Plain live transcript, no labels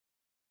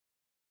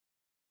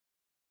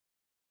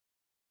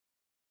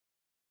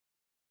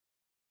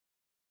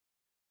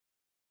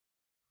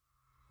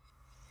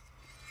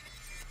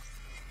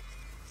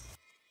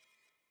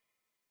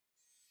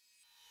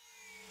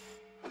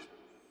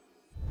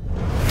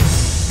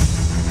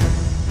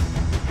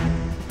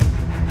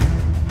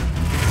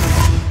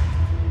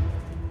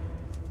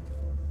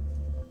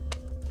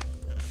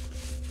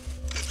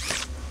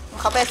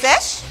לחפש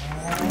אש?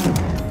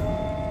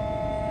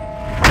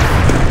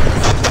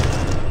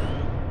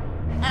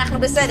 אנחנו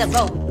בסדר,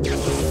 בואו.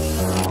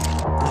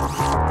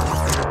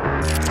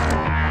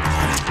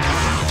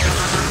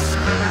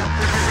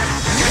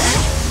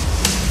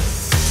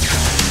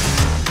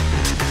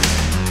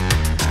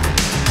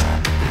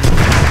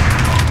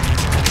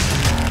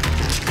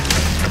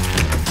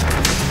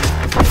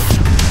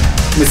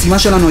 המשימה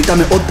שלנו הייתה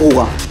מאוד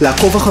ברורה,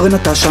 לעקוב אחרי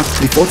נטשה,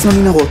 לפרוץ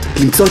למנהרות,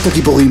 למצוא את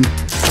הגיבורים,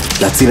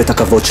 להציל את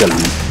הכבוד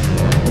שלנו.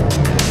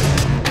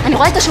 אני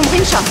רואה את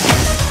השומרים שם.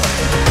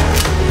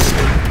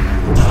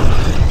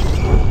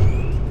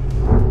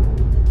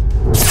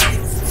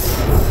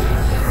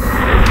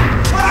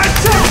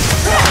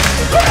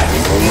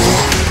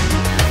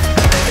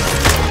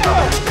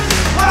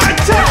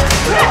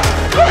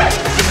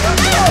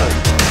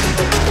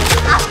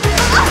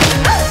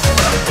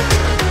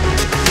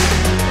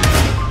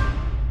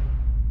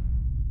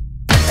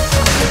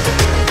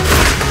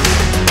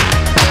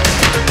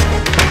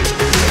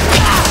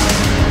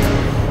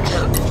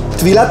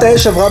 טבילת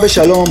האש עברה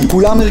בשלום,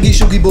 כולם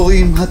הרגישו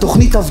גיבורים,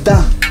 התוכנית עבדה.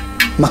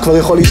 מה כבר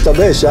יכול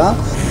להשתבש, אה?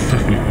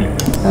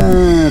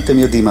 אתם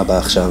יודעים מה בא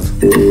עכשיו.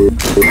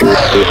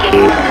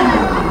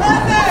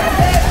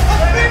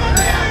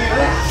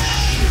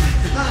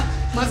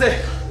 מה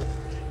זה?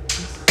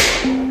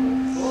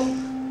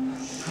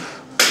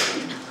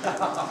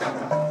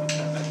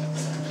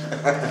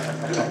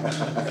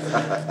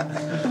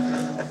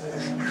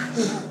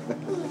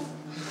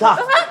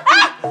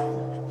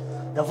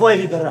 תבואי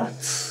לי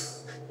ברץ.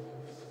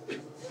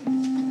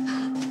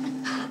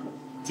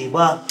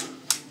 תיבה.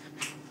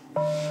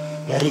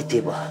 ירי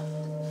תיבה.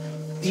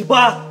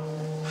 תיבה.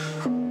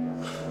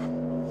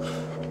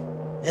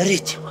 ירי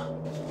תיבה.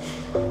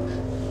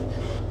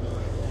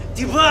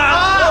 תיבה!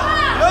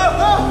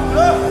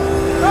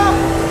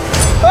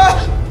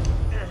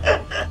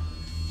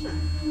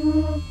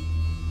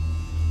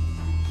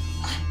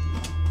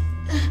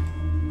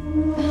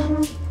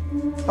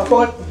 מה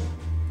קורה?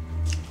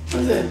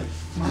 מה זה?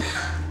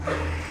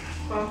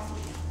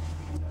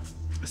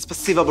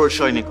 ספסיבה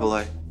בולשוי,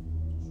 ניקולאי.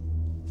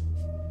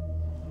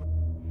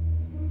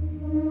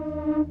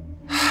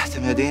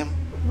 אתם יודעים?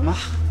 מה?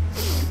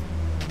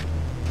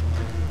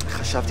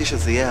 חשבתי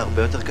שזה יהיה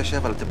הרבה יותר קשה,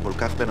 אבל אתם כל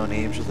כך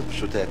בינוניים שזה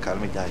פשוט היה קל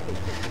מדי.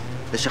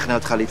 לשכנע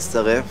אותך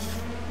להצטרף,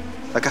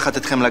 לקחת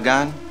אתכם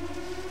לגן,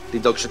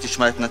 לדאוג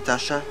שתשמע את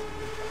נטשה.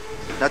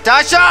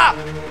 נטשה!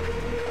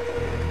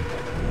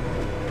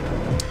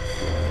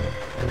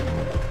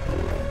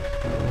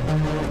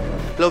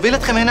 להוביל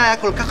אתכם הנה היה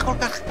כל כך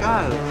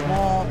קל,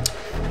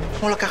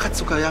 כמו לקחת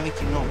סוכריה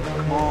מתינוק,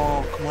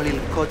 כמו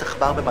ללקוט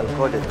עכבר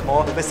במלכודת,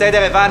 כמו...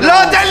 בסדר, הבנו. לא,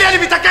 תן לי,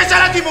 אני מתעקש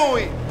על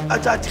הדימוי!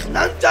 אתה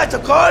תכננת את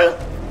הכל?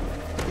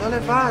 לא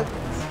לבד.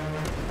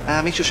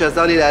 היה מישהו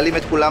שעזר לי להעלים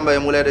את כולם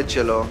ביום הולדת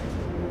שלו.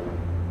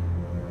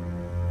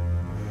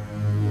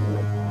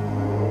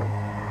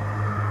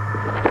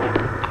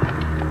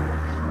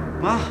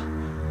 מה?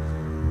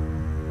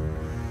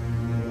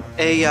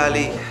 היי,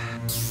 יאלי.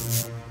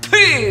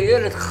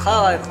 ילד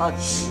חרא אחד.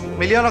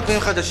 1,000,000 עוקבים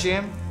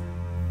חדשים.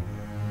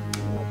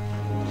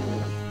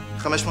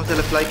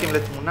 500,000 לייקים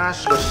לתמונה,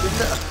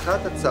 31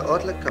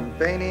 הצעות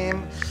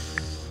לקמפיינים.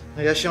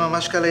 נראה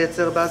שממש קל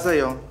לייצר באז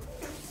היום.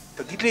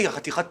 תגיד לי,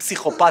 חתיכת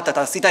פסיכופת,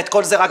 אתה עשית את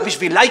כל זה רק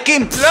בשביל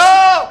לייקים? לא!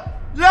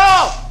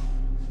 לא!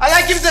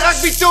 הלייקים זה רק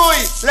ביטוי!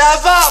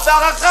 לאהבה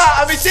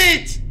והערכה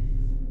אמיתית!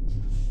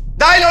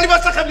 די, לא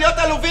נמאס לכם להיות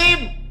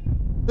עלובים!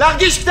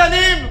 להרגיש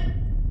קטנים!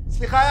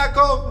 סליחה,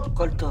 יעקב.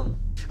 הכל טוב.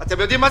 אתם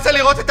יודעים מה זה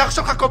לראות את אח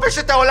שלך כובש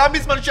את העולם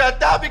בזמן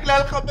שאתה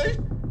בגלל 5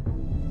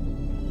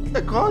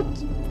 דקות?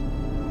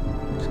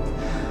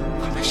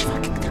 5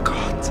 פאקינג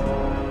דקות.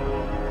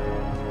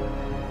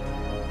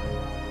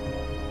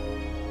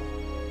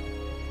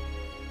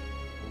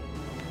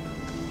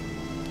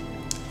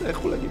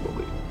 לכו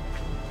לגיבורים.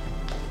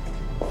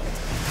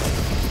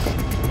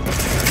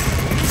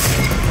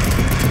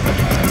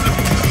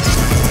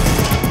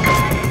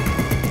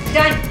 די,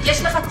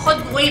 יש לך כוחות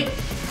גרועים,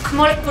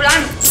 כמו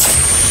לכולנו.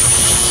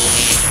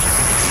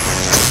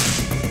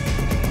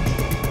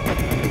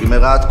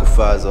 נגמרה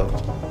התקופה הזאת.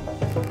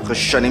 אחרי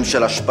שנים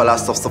של השפלה,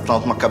 סוף סוף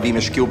בנות מכבים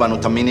השקיעו בנו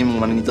את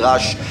המינימום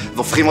הנדרש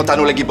והופכים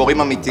אותנו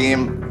לגיבורים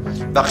אמיתיים.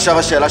 ועכשיו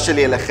השאלה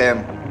שלי אליכם,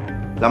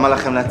 למה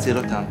לכם להציל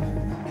אותם?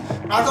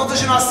 מה אתה רוצה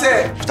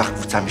שנעשה? נפתח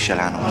קבוצה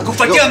משלנו.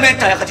 גופתי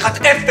המתה, יא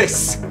חתיכת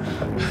אפס!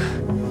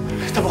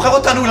 אתה בוחר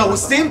אותנו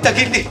לרוסים?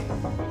 תגיד לי.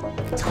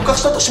 זה כל כך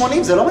שנות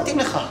ה-80, זה לא מתאים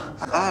לך.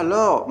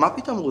 לא, מה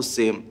פתאום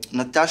רוסים?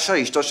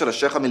 נטשה, אשתו של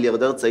השייך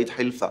המיליארדר צעיד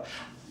חילפה.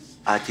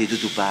 העתיד הוא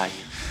דובאי.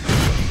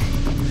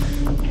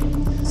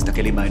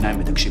 תסתכל לי בעיניים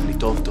ותקשיב לי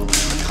טוב,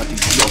 חתיכת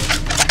אידיוט.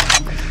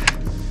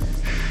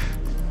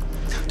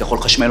 אתה יכול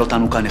לחשמל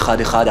אותנו כאן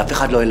אחד-אחד, אף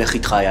אחד לא ילך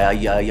איתך,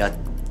 יא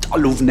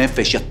עלוב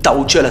נפש, יא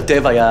טעות של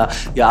הטבע,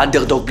 יא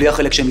אנדרדוג בלי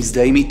החלק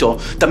שמזדהים איתו.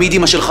 תמיד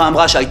אמא שלך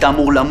אמרה שהיית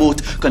אמור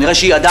למות, כנראה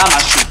שהיא ידעה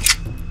משהו.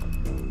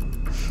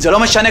 זה לא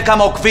משנה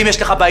כמה עוקבים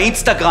יש לך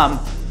באינסטגרם,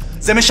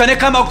 זה משנה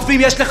כמה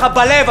עוקבים יש לך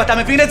בלב, אתה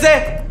מבין את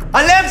זה?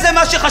 הלב זה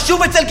מה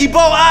שחשוב אצל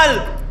גיבור על!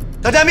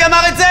 אתה יודע מי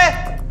אמר את זה?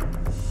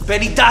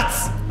 בני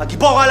דץ,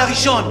 הגיבור על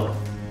הראשון.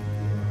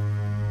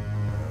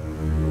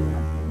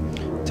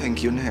 Thank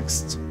you,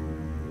 נקסט.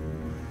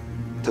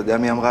 אתה יודע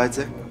מי אמרה את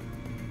זה?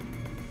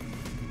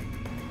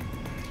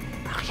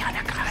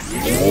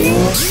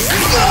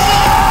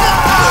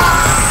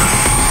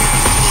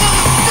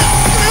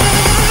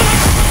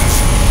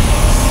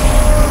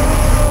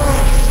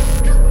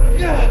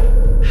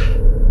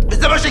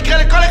 וזה מה שיקרה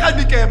לכל אחד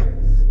מכם!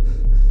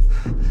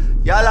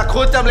 יאללה,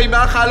 קחו אותם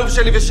לימח האלוף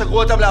שלי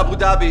ושגרו אותם לאבו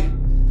דאבי.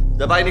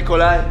 דביי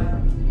ניקולאי.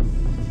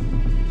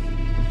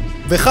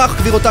 וכך,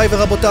 גבירותיי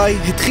ורבותיי,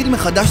 התחיל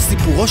מחדש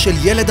סיפורו של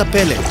ילד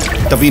הפלא.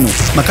 תבינו,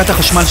 מכת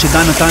החשמל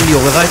שדן נתן לי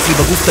עוררה אצלי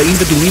בגוף תאים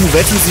ודומים,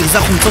 ובעצם זרזה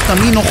חומצות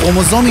אמין או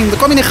כרומוזומים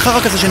וכל מיני חרא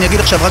כזה שאני אגיד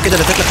עכשיו רק כדי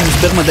לתת לכם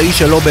הסבר מדעי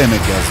שלא באמת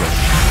יעזור.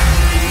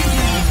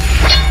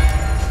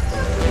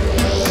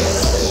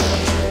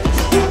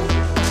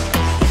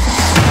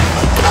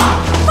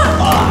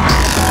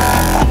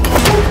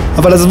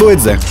 אבל עזבו את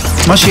זה.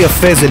 מה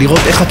שיפה זה לראות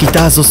איך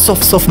הכיתה הזו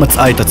סוף סוף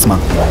מצאה את עצמה.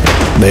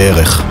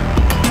 בערך.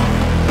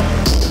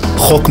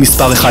 חוק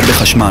מספר 1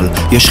 בחשמל,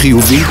 יש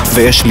חיובי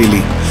ויש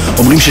שלילי.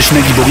 אומרים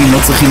ששני גיבורים לא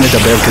צריכים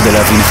לדבר כדי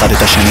להבין אחד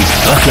את השני,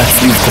 רק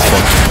להצליב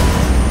כוחות.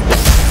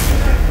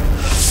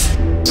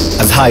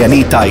 אז היי, אני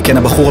איתי, כן,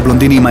 הבחור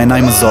הבלונדיני עם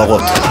העיניים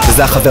הזוהרות,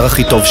 וזה החבר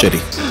הכי טוב שלי.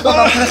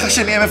 אמרתי לך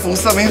שנהיה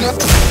מפורסמים.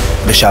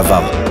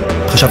 לשעבר.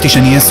 חשבתי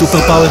שנהיה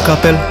סופר פאוור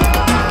קאפל,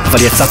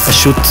 אבל יצא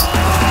פשוט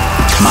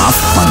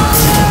מאפמן.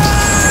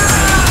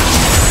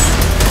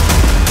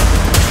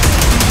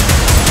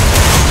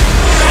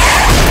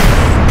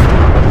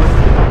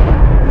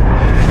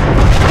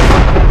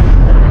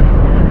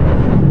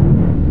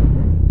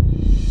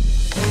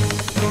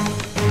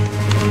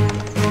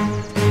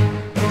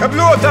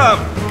 קבלו אותם,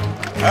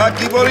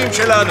 הגיבורים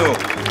שלנו.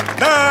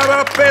 נער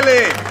הפלא,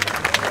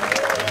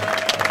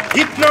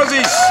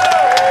 היפנוזיס,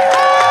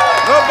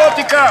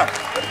 רובוטיקה,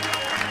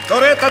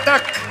 טורט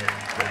עתק,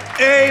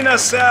 עין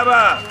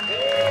הסערה,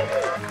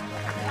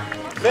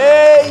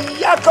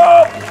 ויעקב.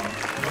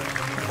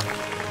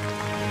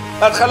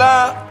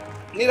 בהתחלה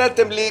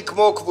נראיתם לי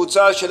כמו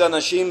קבוצה של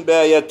אנשים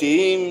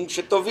בעייתיים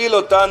שתוביל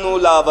אותנו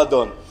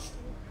לאבדון.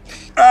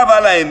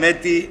 אבל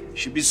האמת היא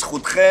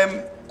שבזכותכם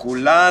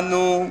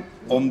כולנו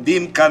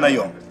עומדים כאן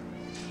היום.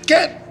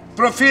 כן,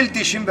 פרופיל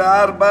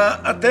 94,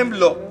 אתם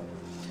לא.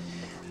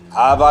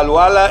 אבל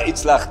וואלה,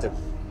 הצלחתם.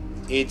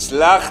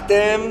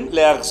 הצלחתם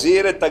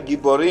להחזיר את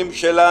הגיבורים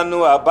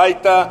שלנו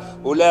הביתה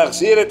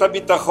ולהחזיר את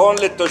הביטחון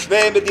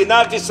לתושבי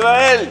מדינת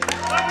ישראל.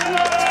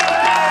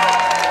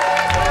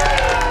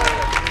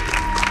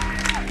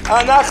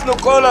 אנחנו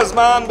כל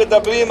הזמן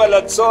מדברים על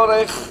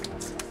הצורך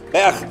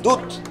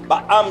באחדות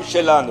בעם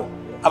שלנו.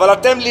 אבל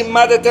אתם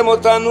לימדתם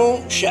אותנו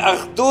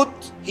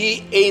שאחדות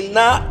היא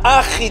אינה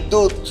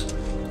אחידות.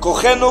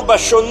 כוחנו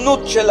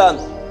בשונות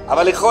שלנו,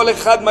 אבל לכל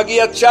אחד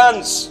מגיע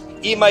צ'אנס.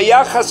 עם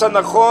היחס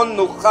הנכון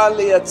נוכל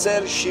לייצר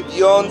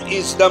שוויון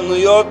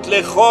הזדמנויות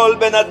לכל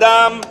בן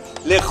אדם,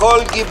 לכל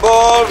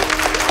גיבור,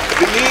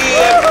 בלי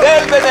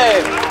הבדל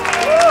ביניהם.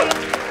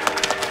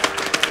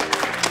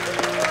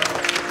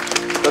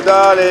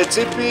 תודה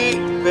לציפי,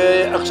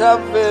 ועכשיו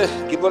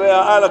גיבורי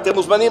העל, אתם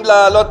מוזמנים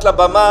לעלות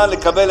לבמה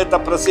לקבל את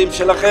הפרסים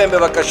שלכם,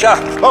 בבקשה.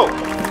 בואו.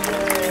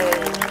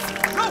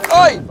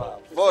 אוי,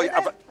 בואי,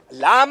 אבל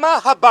למה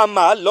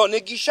הבמה לא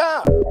נגישה?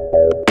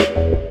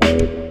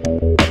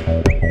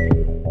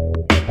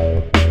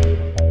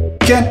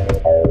 כן,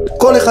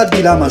 כל אחד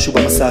גילה משהו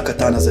במסע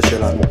הקטן הזה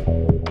שלנו.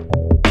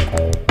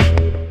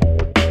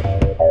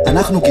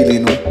 אנחנו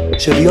גילינו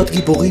שלהיות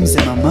גיבורים זה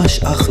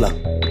ממש אחלה.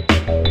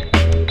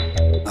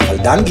 אבל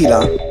דן גילה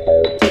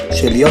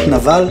שלהיות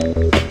נבל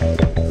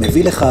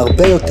מביא לך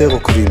הרבה יותר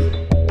עוקבים.